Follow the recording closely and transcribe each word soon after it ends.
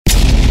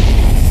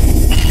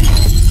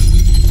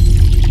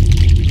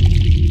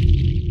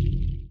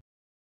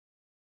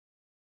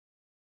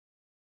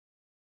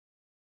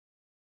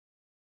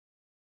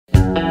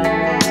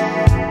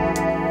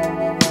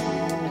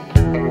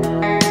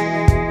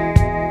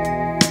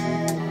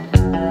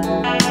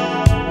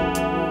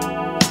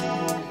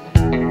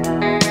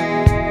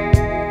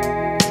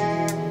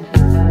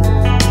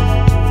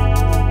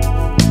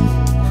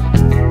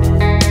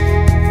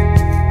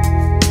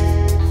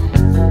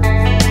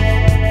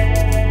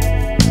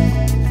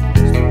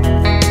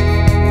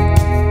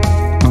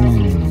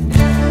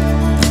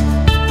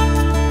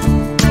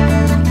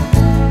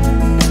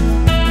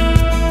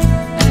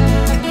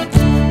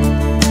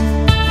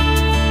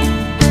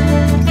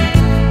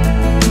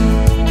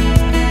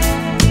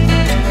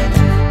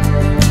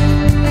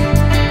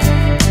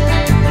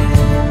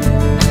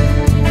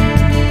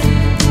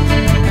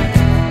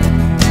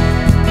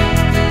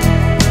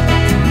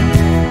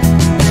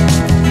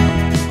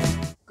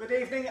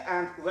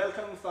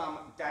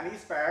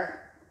Star,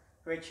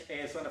 which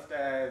is one of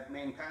the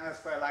main partners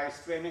for a live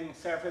streaming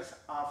service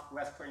of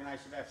Westport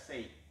United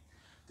FC.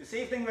 This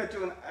evening we're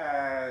doing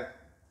a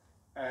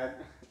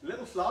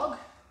little vlog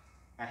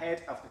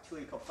ahead of the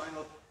Touhy Cup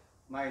Final.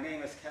 My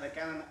name is Kenneth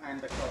Gannon, I'm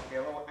the club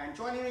hero, and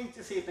joining me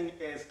this evening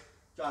is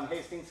John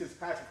Hastings, who's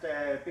part of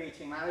the B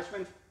team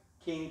management,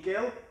 Cian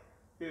Gill,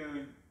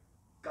 who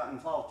got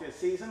involved this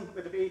season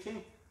with the B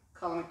team,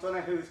 Colin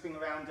McDonagh, who's been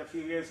around a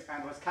few years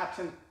and was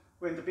captain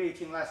when the B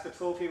team lost the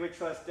trophy,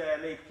 which was the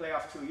league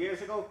playoff 2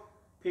 years ago,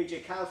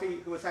 PJ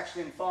Calvey, who was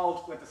actually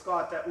involved with the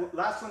squad that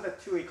last won the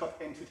Touhy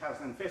Cup in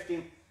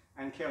 2015,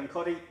 and Ciaran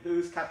Cuddy,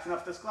 who's captain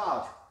of the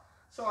squad.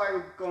 So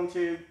I'm going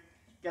to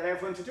get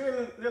everyone to do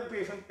a little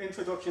brief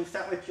introduction,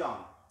 start with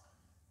John.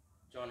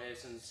 John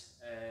Hastings,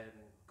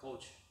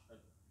 coach at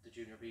the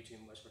junior B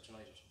team, Westport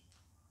United.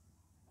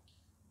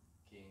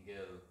 Cian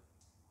Gill,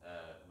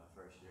 my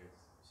first year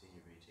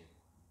senior B team.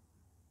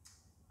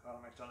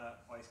 Colin McDonagh,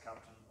 vice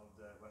captain of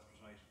the Westport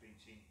United B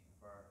team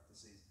for the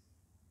season.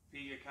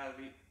 PJ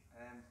Calvey,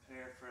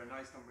 player for a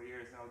nice number of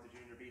years now at the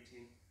junior B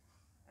team.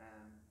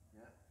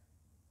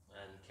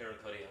 And Ciaran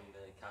Cuddy, I'm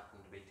the captain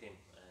of the B team,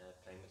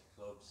 playing with the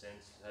club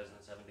since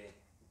 2017.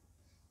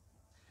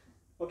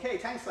 Okay,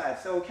 thanks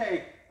lads. So,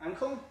 okay, I'm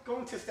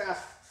going to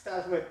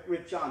start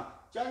with John.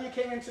 John, you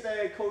came into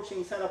the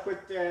coaching setup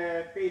with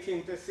the B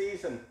team this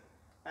season,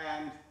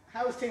 and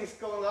how's things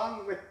going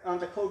along on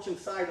the coaching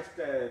side of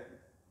the?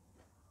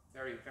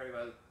 Very, very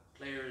well.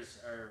 Players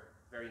are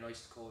very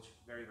nice to coach,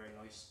 very, very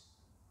nice.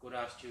 Good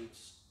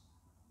attitudes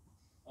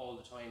all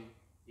the time,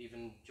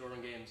 even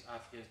during games,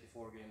 after games,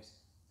 before games.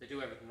 They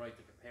do everything right,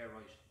 they prepare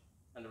right,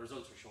 and the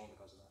results are shown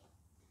because of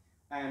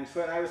that. And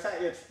when I was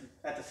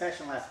at the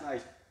session last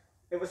night,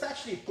 it was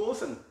actually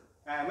buzzing.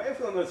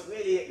 Everyone was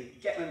really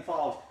getting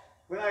involved.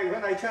 When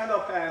I turned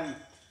up,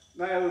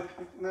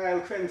 Niall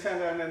Quinn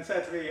turned around and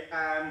said to me,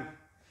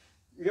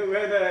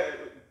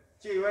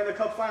 we're in the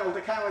cup final,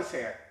 the camera's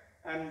here.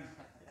 And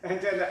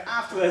then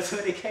afterwards,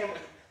 when he came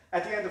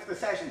at the end of the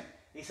session,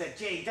 he said,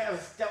 gee, that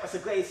was a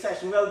great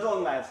session, well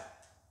done lads.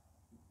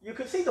 You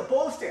could see the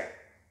buzz there.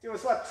 There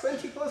was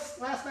 20 plus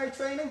last night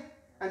training,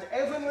 and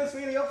everyone was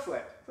really up for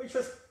it, which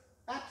was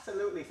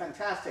absolutely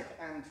fantastic.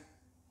 And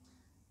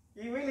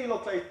you really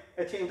look like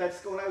a team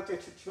that's going out there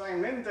to try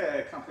and win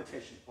the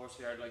competition. Of course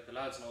we are. Like the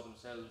lads know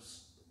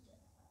themselves,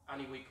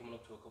 any week coming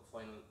up to a cup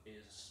final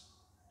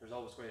there's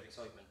always great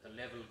excitement. The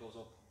level goes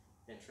up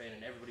in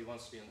training. Everybody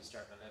wants to be on the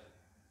starting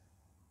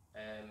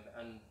 11.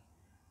 And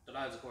the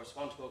lads, of course,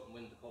 want to go up and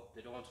win the cup.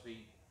 They don't want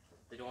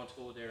to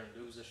go there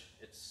and lose it.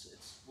 It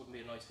wouldn't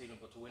be a nice feeling,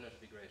 but to win it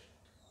would be great.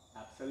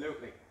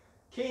 Absolutely.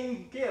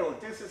 Cian Gill,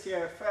 this is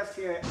your first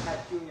year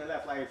at junior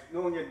level. I've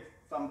known you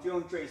from the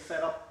under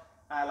setup,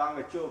 along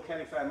with Joe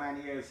Kelly for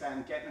many years,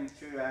 and getting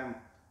into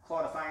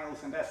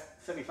quarterfinals and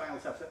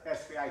semi-finals of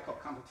SVI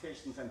Cup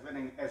competitions and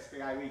winning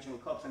SVI regional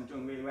cups and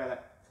doing really well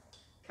at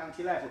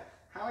county level.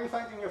 How are you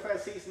finding your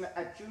first season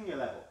at junior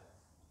level?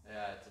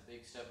 Yeah, it's a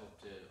big step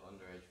up to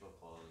underage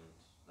football, and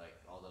like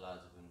all the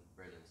lads have been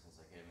brilliant since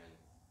I came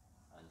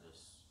in, and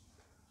just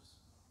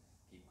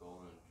keep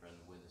going and trying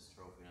to win this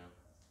trophy now.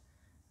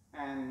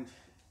 And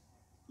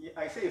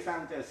I see you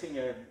found the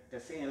senior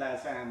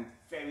lads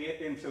very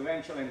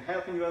influential in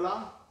helping you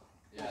along.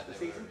 Yeah, the they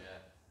season.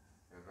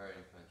 were very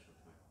influential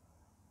to me.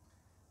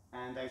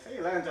 And I see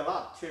you learned a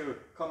lot too,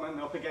 coming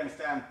up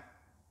against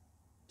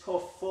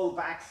tough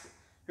full-backs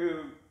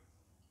who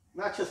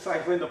not just try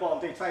to win the ball,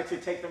 they try to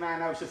take the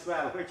man out as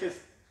well, which is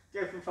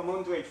different from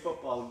underage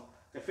football,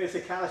 the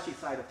physicality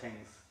side of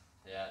things.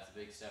 Yeah, it's a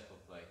big step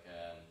up. Like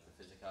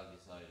the physicality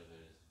side of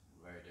it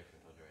is very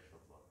different to underage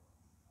football.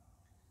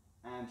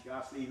 And you're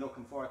actually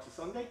looking forward to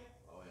Sunday?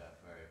 Oh yeah,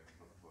 very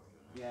looking forward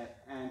to it. Yeah,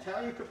 and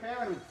how are you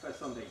preparing for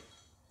Sunday?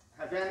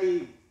 Have you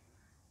any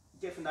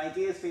different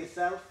ideas for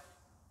yourself?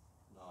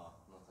 No,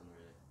 nothing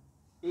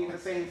really. Eating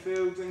the same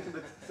food, drinking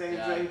the same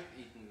drink?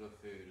 Eating good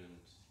food and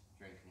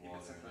drinking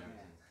water and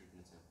everything, keeping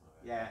it simple.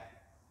 Right? Yeah,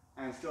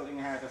 and studying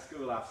hard at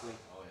school actually,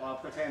 Oh, yeah. or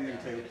pretending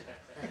to.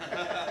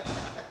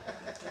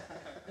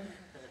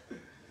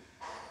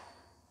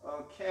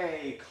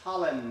 Okay,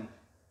 Colin,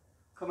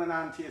 coming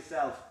on to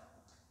yourself.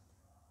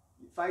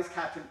 Vice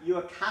captain, you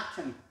were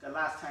captain the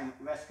last time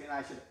Westport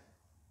United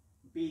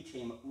B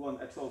team won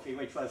a trophy,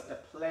 which was the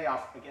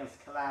playoff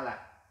against Killala,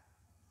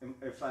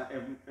 if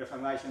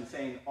I'm right in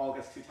saying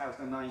August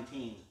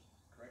 2019.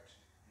 Correct.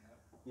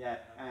 Yeah,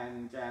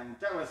 and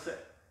that was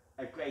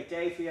a great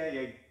day for you.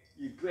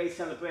 You had great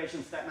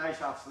celebrations that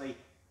night, obviously.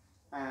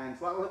 And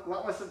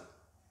what was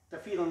the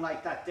feeling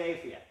like that day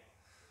for you?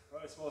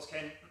 Well, I suppose,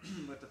 Ken,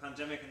 with the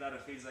pandemic and that,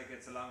 it feels like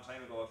it's a long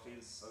time ago. I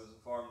was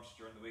informed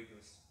during the week, it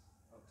was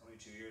only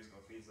 2 years ago,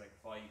 it feels like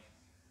 5.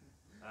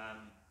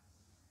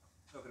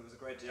 Look, it was a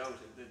great day out.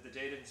 The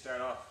day didn't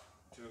get off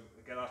to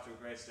a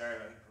great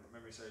start. I think, if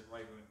memory serves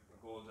right, we went a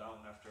goal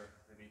down after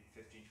maybe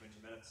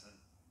 15-20 minutes, and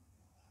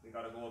we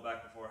got a goal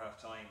back before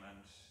half time.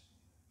 And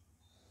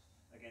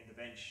again, the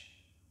bench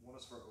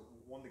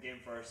won the game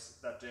for us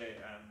that day,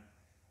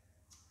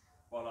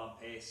 ball on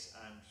pace,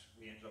 and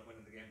we ended up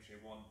winning the game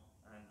 3-1.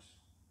 And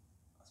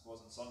I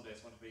suppose on Sunday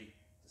it's going to be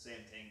the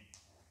same thing.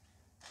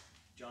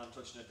 John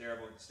touching it there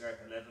about the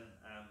starting 11.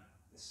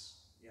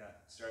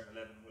 Starting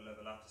 11 will have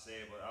a lot to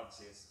say, but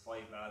obviously it's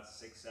 5 lads,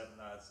 6, 7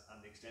 lads,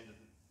 and the extended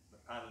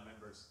panel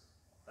members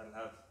that'll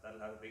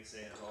have a big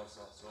say in it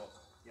also. So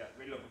yeah,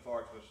 really looking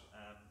forward to it.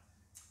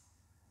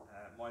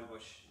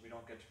 Milebush, we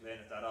don't get to play in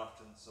it that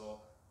often,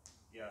 so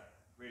yeah,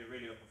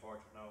 really looking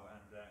forward to it now,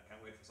 and can't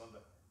wait for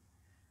Sunday.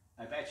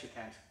 I bet you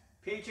can't.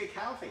 PJ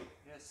Calvey,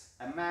 Yes.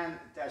 a man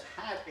that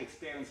had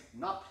experience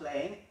not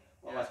playing,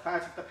 or was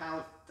part of the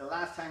panel the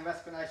last time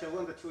Westport United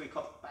won the Touhy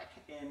Cup back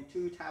in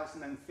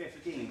 2015.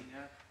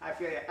 Yeah.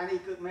 Have you any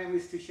good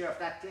memories to share of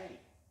that day?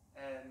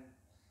 I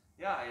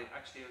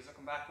was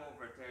looking back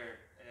over it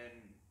there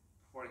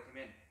before I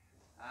came in,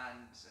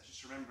 and I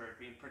just remember it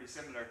being pretty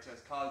similar to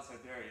as Colin said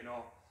there. You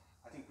know,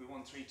 I think we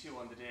won 3-2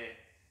 on the day.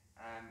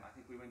 I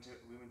think we went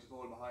to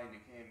goal behind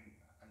and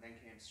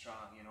came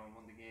strong. You know, and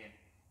won the game.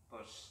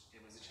 But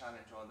it was a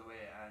challenge all the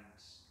way, and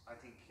I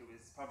think it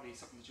was probably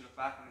something that you look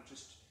back on and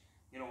just,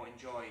 you know,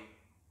 enjoy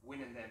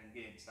winning them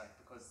games, like,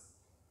 because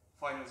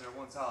finals are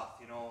once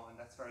off, you know, and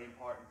that's very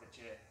important that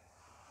you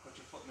put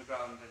your foot in the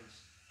ground and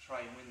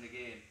try and win the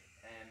game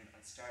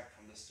and start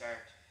from the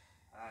start.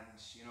 And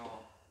you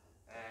know,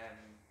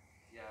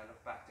 I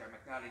look back there,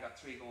 McNally got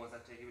 3 goals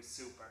that day. He was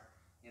super.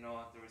 You know,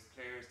 there was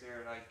players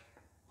there like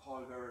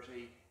Paul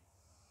Verity,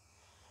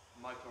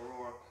 Michael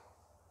O'Rourke,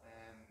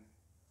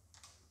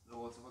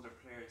 loads of other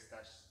players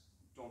that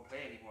don't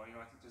play anymore. You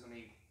know, I think there's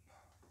only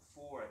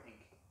 4, I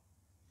think,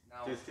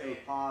 now. There's still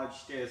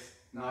Podge, there's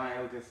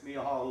Niall, there's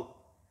Mihal.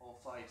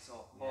 05,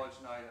 so Podge,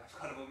 Niall, I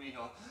forgot about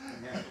Mihal.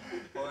 Yeah.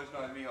 Podge,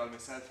 Niall, Mihal,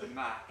 myself and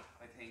Mac,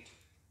 I think,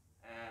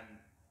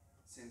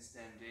 since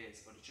them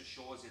days. But it just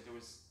shows you there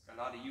was a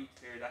lot of youth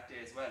there that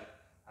day as well,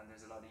 and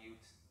there's a lot of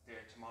youth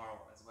there tomorrow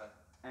as well.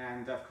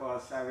 And of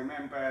course, I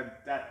remember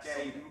that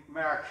day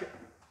Mark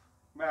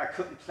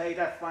couldn't play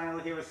that final.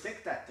 He was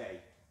sick that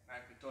day.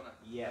 Mark McDonagh.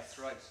 Yes. That's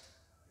right.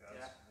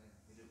 Yeah.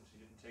 He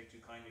didn't take too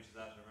kindly to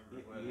that, I remember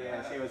it well.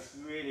 Yes, he was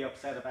really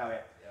upset about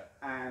it.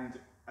 Yeah. And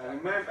I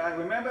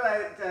remember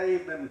that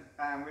evening,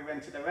 we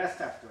went to the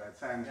rest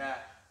afterwards, and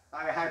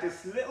I had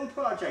this little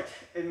project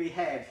in my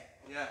head,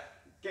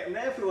 getting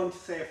everyone to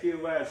say a few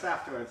words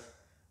afterwards.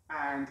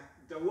 And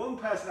the one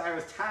person I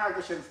was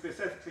targeting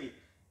specifically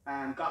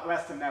got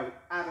arrested now,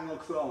 Adam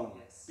O'Crone,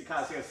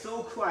 because he was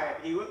so quiet,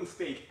 he wouldn't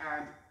speak,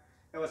 and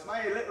it was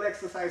my little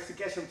exercise to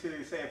get him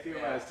to say a few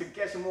words, to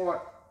get him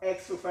more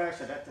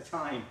extroverted at the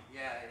time.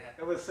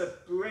 It was a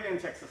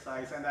brilliant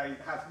exercise, and I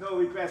have no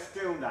regrets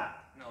doing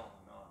that. No.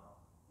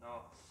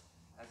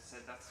 As I said,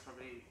 that's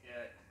probably,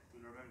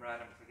 we'll remember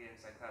Adam for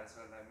games like that as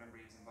well. I remember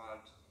he was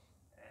involved,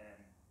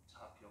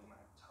 top young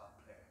man,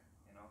 top player,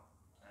 you know.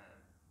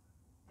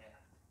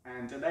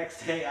 And the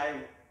next day,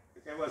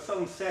 there was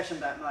some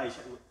session that night.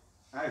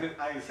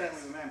 I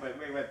certainly remember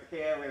we were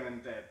here, we were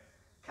in the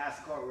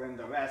Castle Court, we were in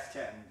the rest,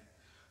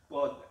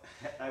 but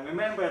I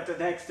remember the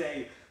next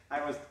day I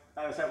was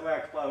at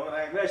work, but when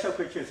I met up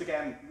with you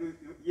again,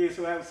 you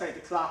were outside the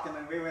clock and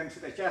then we went to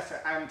the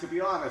jester, and to be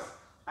honest,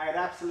 I had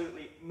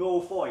absolutely no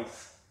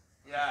voice.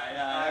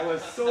 I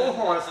was so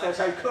hoarse that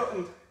I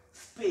couldn't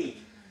speak.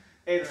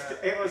 It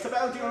was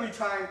about the only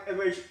time in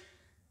which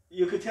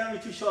you could tell me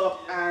to shut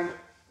up and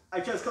I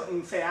just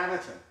couldn't say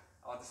anything.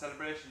 Oh, the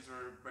celebrations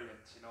were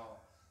brilliant, you know.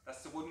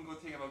 That's the one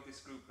good thing about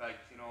this group, like,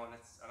 you know, and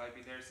I've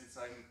been there since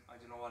I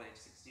don't know what age,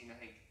 16 I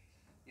think.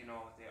 You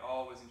know, they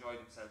always enjoy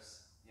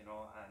themselves, you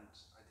know, and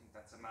I think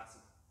that's a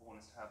massive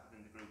bonus to have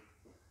within the group,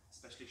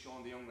 especially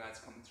showing the young lads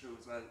coming through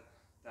as well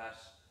that,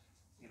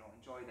 you know,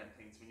 enjoy them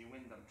things when you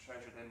win them,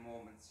 treasure them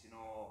moments, you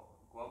know,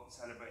 go out and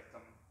celebrate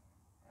them,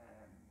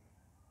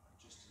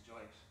 just enjoy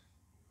it,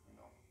 you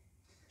know.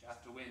 But you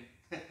have to win.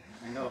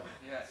 I know.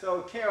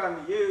 So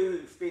Ciaran,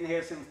 you've been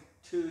here since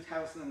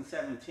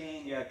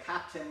 2017, you're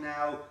captain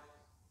now.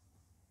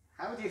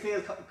 How do you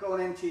feel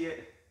going into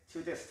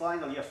this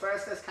final, your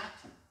first as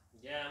captain?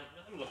 Yeah,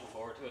 I'm looking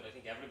forward to it. I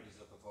think everybody's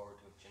looking forward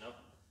to it, you know.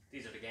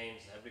 These are the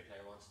games that every player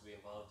wants to be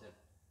involved in.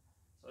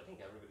 So I think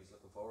everybody's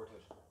looking forward to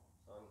it.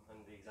 So I'm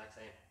the exact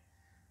same.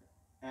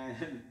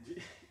 And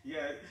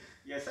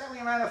you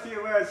certainly ran a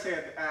few words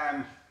here,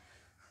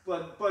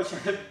 but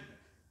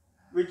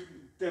with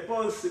the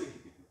buzz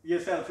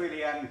yourself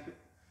really, and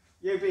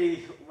you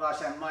be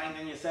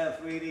minding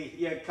yourself really.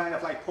 You're kind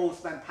of like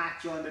postman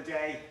Pat during the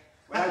day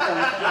without the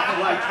black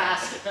and white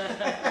cast.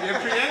 You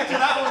preempted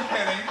that one,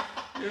 Kenny.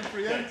 You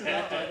preempted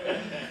that one.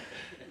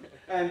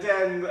 And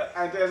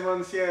then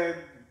once you're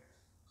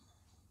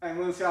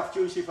off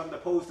duty from the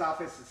post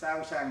office, it's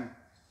out and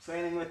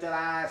training with the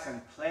lads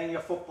and playing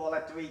your football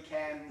at the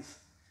weekends,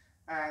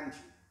 and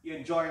you're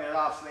enjoying it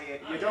obviously.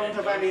 You don't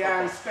have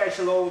any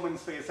special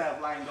omens for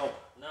yourself lined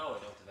up. No, I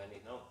don't have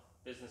any. No,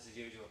 business as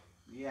usual.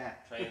 Yeah.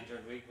 Training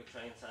during the week, we'll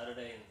train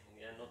Saturday,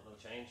 and nothing will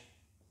change.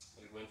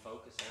 We'll go in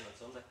focus then on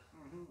Sunday.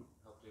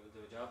 Hopefully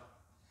we'll do a job.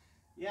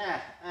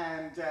 Yeah,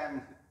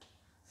 and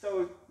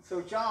so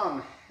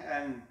John,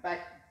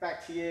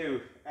 back to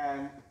you.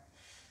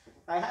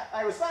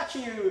 I was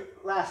watching you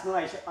last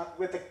night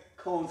with the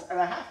Cones, and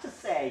I have to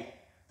say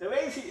the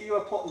ways you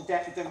were putting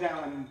them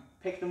down and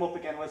picking them up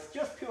again was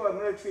just pure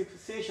military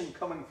precision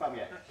coming from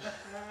you.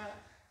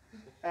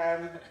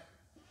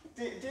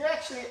 Do you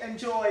actually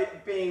enjoy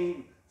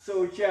being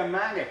so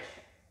Germanic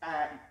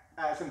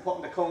as in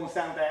putting the cones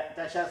down that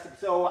has to be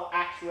so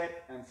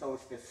accurate and so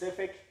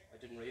specific? I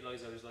didn't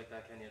realise I was like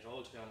that, Kenny, at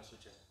all, to be honest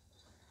with you.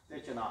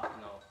 Did you not?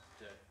 No,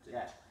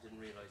 didn't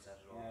realise that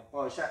at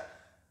all. Yeah,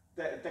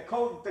 but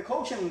the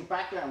coaching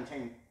background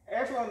thing,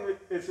 everyone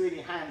is really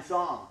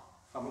hands-on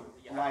from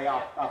my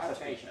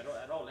observation.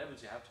 At all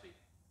levels you have to be.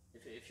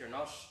 If you're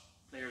not,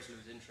 players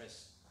lose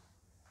interest,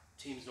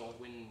 teams don't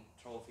win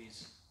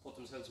trophies, put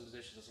themselves in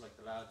positions like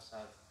the lads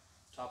have,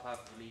 top half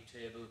of the league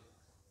table,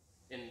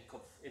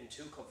 in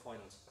 2 cup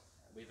finals.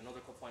 We have another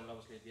cup final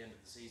obviously at the end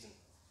of the season.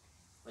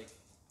 Like,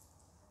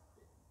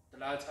 the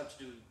lads have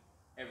to do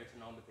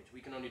everything on the pitch. We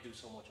can only do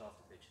so much off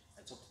the pitch.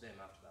 It's up to them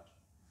after that.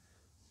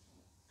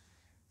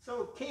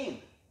 So,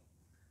 Cian,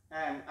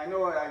 I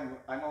know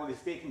I'm only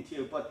speaking to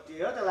you, but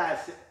the other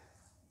lads,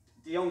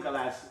 the younger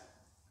lads,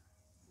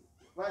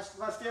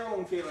 what's their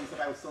own feelings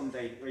about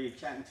Sunday? Were you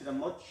chatting to them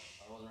much?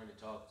 I wasn't really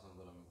talking to them,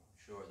 but I'm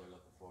sure they're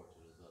looking forward to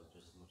it as well,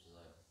 just as much as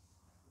I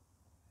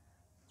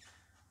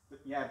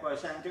am. Yeah,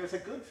 but there was a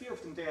good few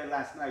of them there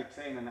last night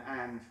training,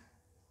 and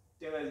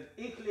they were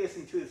equally as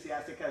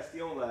enthusiastic as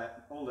the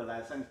older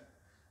lads, and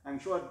I'm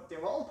sure they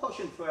were all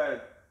pushing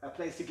for a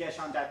place to get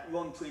on that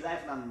run to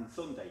 11 on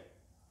Sunday.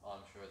 Oh,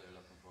 I'm sure they're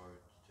looking forward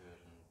to it,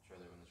 and I'm sure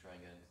they're going to try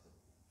and get into the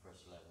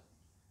first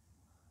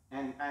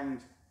 11. And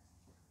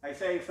I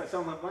say for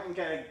someone who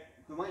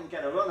mightn't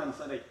get a run on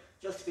Sunday,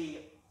 just to be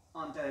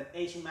on the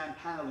 18-man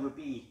panel would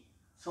be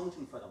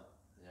something for them.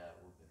 Yeah, it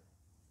would be.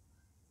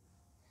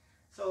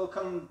 So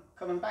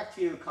coming back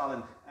to you,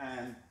 Colin,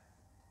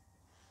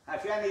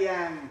 have you any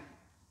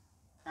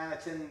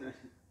anything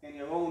in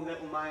your own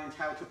little mind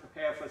how to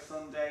prepare for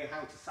Sunday,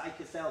 how to psych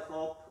yourself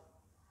up?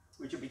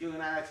 Would you be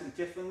doing anything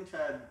different,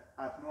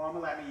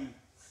 abnormal, any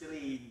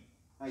silly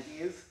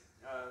ideas?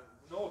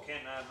 No,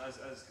 Ken. As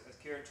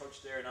Ciaran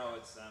touched there, now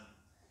it's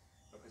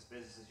look, it's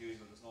business as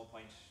usual. There's no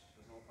point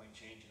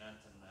changing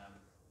anything.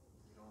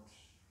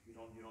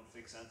 You don't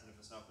fix anything if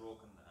it's not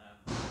broken.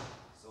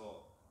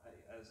 So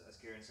as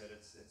Ciaran said,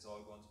 it's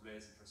all guns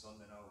blazing for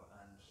Sunday now,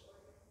 and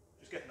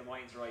just getting the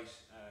minds right,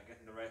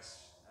 getting the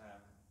rest.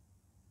 As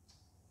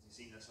you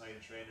seen this night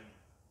in training,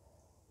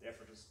 the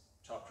effort is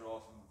top draw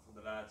from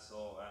the lads.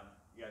 So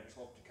yeah, just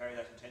hope to carry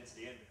that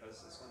intensity in,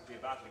 because it's going to be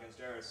a battle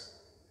against Erris.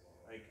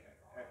 Like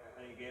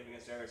any game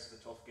against Erris is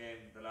a tough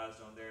game. The lads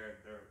down there,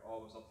 they're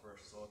always up for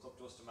it. So it's up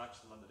to us to match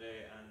them on the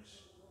day, and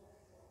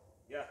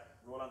yeah,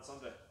 roll on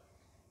Sunday.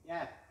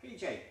 Yeah,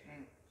 PJ.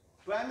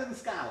 Brandon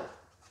Scal.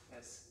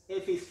 Yes.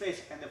 If he's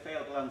fit and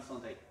available on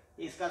Sunday,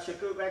 he's got a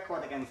good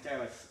record against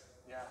Erris.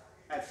 Yeah.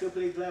 At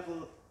Super League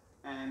level,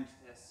 and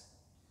Yes.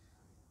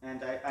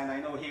 and I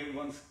know he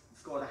once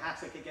scored a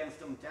hat-trick against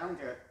them down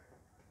there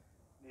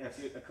Yes.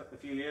 a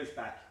few years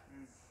back.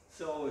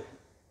 So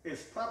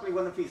it's probably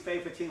one of his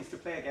favourite teams to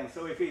play against.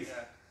 So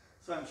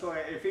so I'm sure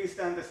if he's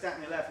down the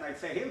starting 11, I'd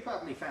say he'll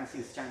probably fancy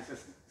his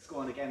chances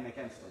scoring again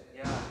against them.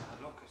 Yeah,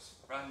 and look,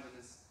 Brandon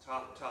is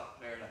top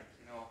player, like,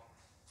 you know.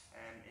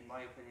 In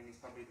my opinion, he's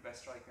probably the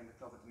best striker in the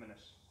club at the minute,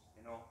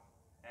 you know.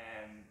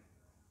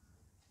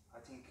 I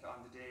think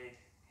on the day,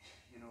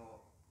 you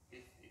know,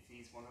 if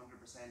he's 100%,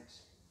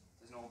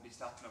 there's nobody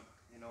stopping him.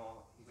 You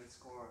know, he will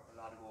score a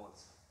lot of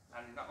goals,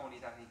 and not only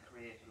that, he'll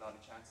create a lot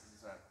of chances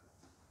as well,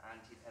 and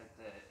he'll help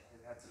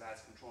the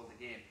lads control the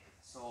game.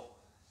 So,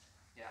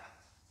 yeah,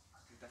 I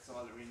think that's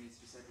all that really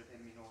needs to be said with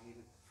him. You know,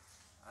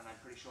 and I'm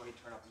pretty sure he'll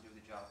turn up and do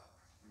the job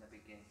in the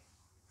big game.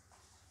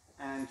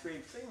 And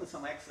we've seen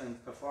some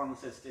excellent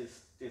performances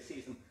this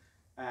season.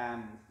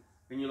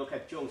 When you look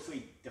at Joe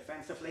Sweet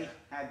defensively,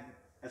 had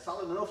a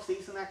solid enough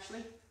season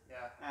actually.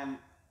 Yeah.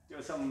 There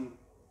were some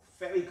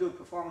very good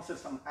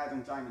performances from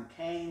Adam Diamond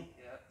Kane.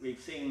 Yeah.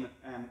 We've seen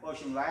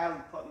Ocean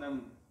Ryle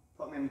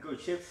putting in good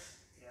shifts.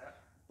 Yeah.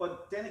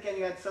 But then again,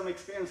 you had some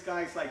experienced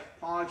guys like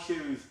Paul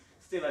Shoes,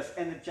 still as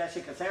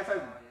energetic as ever,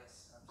 Oh,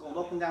 yes, going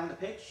up and down the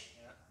pitch.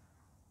 Yeah.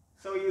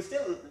 So you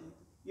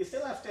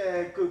still have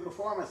the good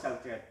performance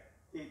out there.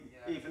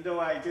 Even though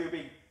I do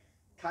be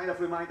kind of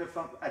reminded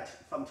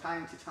from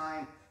time to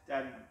time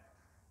that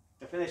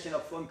the finishing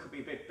up front could be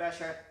a bit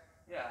better.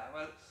 Yeah,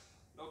 well,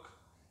 look,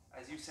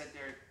 as you said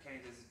there, Kenny,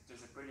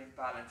 there's a brilliant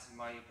balance, in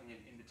my opinion,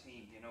 in the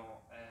team, you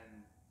know,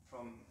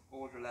 from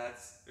older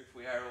lads, if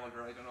we are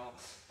older, I don't know,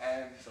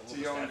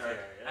 to younger,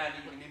 and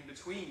even in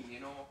between, you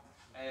know.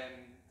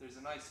 There's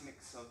a nice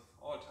mix of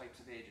all types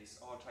of ages,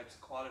 all types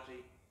of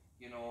quality.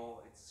 You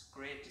know, it's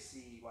great to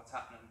see what's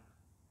happening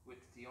with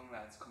the young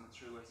lads coming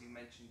through, as you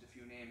mentioned a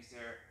few names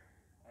there.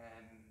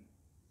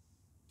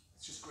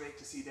 It's just great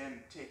to see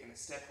them taking a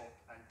step up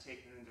and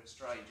taking it in their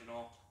stride, you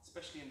know,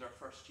 especially in their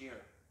first year.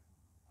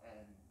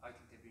 I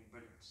think they've been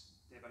brilliant.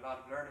 They have a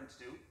lot of learning to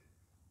do,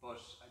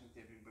 but I think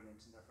they've been brilliant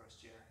in their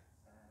first year.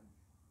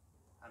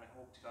 And I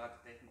hope to God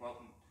that they can go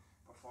out and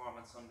perform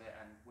on Sunday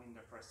and win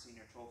their first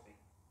senior trophy,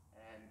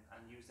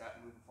 and use that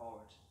moving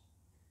forward.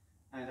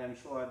 And I'm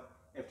sure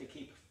if they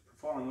keep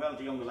performing well,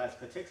 the younger lads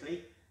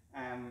particularly.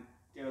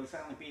 They will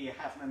certainly be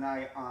having an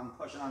eye on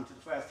pushing on to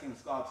the first team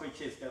squad,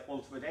 which is the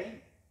ultimate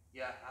aim.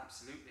 Yeah,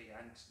 absolutely.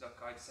 And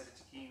look, I've said it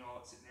to Keno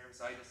sitting there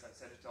beside us. I've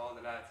said it to all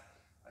the lads.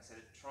 I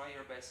said, try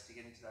your best to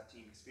get into that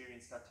team,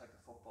 experience that type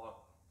of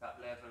football, that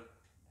level.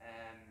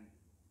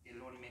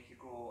 It'll only make you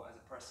grow as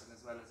a person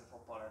as well as a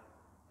footballer.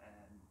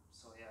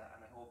 So yeah,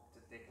 and I hope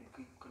that they can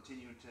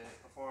continue to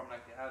perform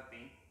like they have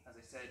been, as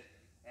I said,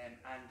 and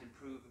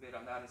improve a bit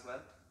on that as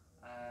well.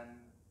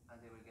 And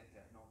they will get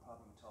there, no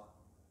problem at all.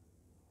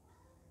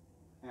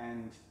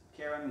 And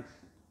Ciaran,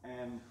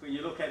 when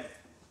you look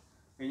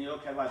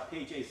at what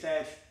PJ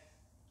said,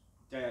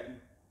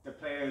 the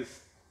players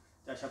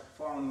that are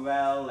performing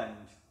well,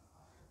 and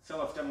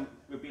some of them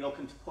will be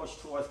looking to push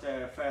towards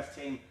the first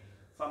team.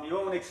 From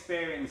your own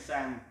experience,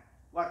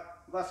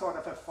 what sort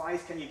of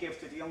advice can you give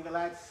to the younger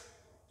lads?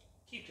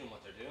 Keep doing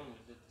what they're doing.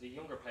 The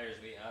younger players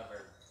we have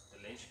are the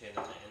linchpin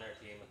in our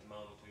team at the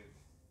moment. We've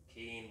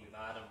Keane, we've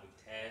Adam, we've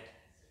Ted,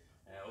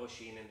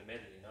 Oisin in the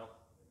middle, you know.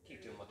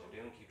 Keep doing what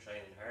they're doing, keep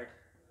training hard.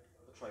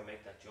 They'll try and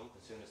make that jump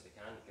as soon as they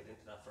can, get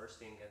into that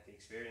first team, get the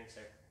experience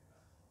there.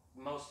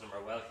 Most of them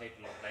are well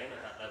capable of playing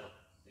at that level.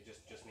 They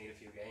just need a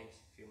few games,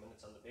 a few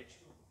minutes on the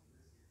pitch.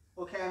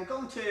 Okay, I'm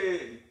going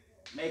to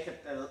make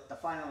it the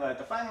final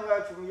word. The final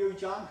word from you,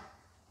 John.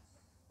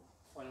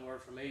 Final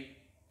word from me.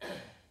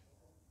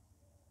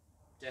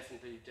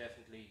 Definitely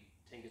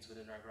think it's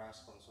within our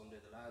grasp on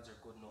Sunday. The lads are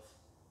good enough.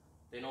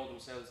 They know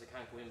themselves they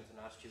can't go in with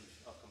an attitude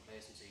of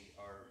complacency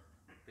or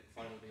the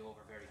final will be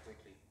over very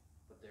quickly.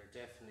 But they're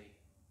definitely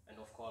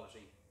enough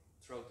quality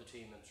throughout the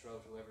team and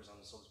throughout whoever's on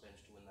the subs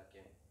bench to win that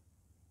game.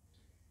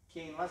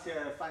 Cian, what's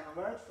your final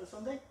word for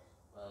Sunday?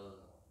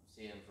 Well,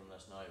 seeing from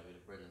last night, we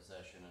had a brilliant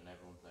session and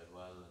everyone played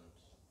well and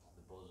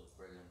the buzz was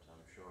brilliant.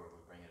 I'm sure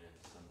we'll bring it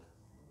into Sunday.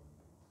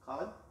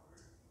 Colin?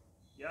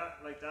 Yeah,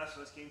 like that,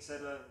 as Keane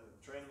said,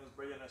 training was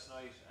brilliant last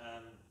night.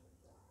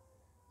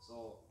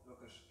 So look,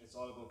 it's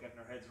all about getting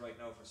our heads right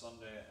now for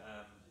Sunday.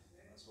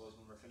 I suppose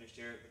when we're finished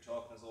here, the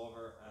talking is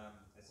over.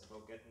 It's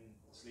about getting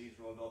the sleeves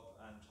rolled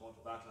up and going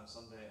to battle on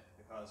Sunday,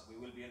 because we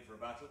will be in for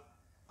a battle.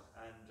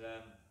 And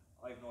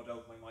I've no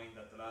doubt in my mind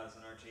that the lads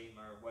in our team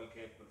are well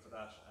capable for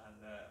that.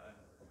 And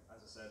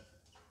as I said,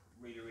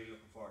 really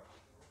looking forward.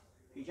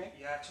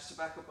 PJ? Yeah, just to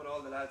back up what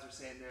all the lads are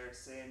saying there,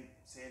 same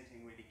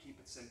thing really, keep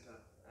it simple.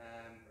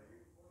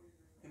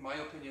 In my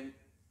opinion,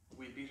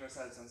 we'll beat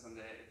ourselves on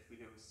Sunday if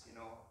we lose, you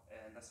know,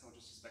 and that's no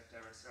disrespect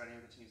to us or any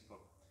other teams, but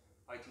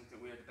I think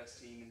that we're the best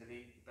team in the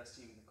league, the best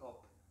team in the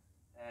cup,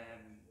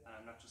 and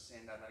I'm not just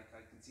saying that, like,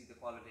 I can see the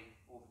quality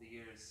over the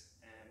years,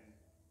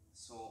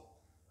 so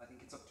I think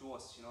it's up to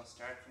us, you know,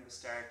 start from the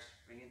start,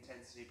 bring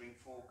intensity, bring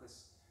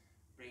focus,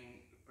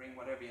 bring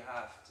whatever you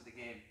have to the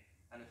game,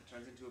 and if it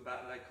turns into a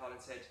battle like Colin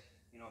said,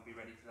 you know, be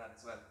ready for that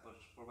as well. But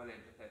we're well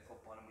able to play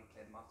football and we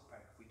play them off the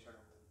park if we turn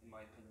up, in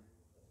my opinion.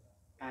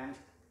 And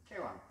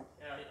Ciaran?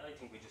 Yeah, I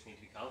think we just need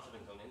to be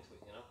confident going into it,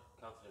 you know.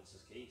 Confidence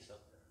is key, so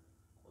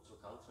once we're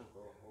confident,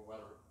 we're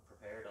well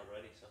prepared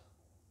already, so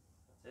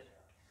that's it.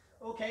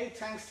 Okay,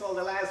 thanks to all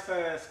the lads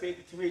for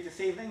speaking to me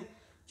this evening.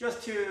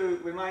 Just to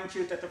remind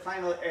you that the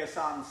final is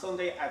on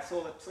Sunday at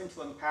Solar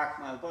 21 Park,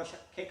 Malbush.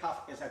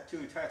 Kick-off is at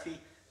 2:30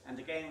 and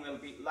the game will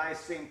be live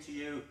streamed to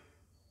you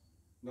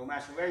no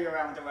matter where you're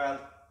around the world.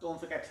 Don't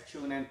forget to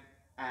tune in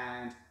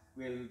and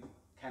we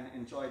can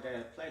enjoy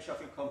the pleasure of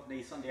your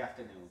company Sunday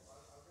afternoon.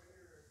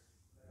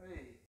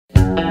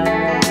 Hey.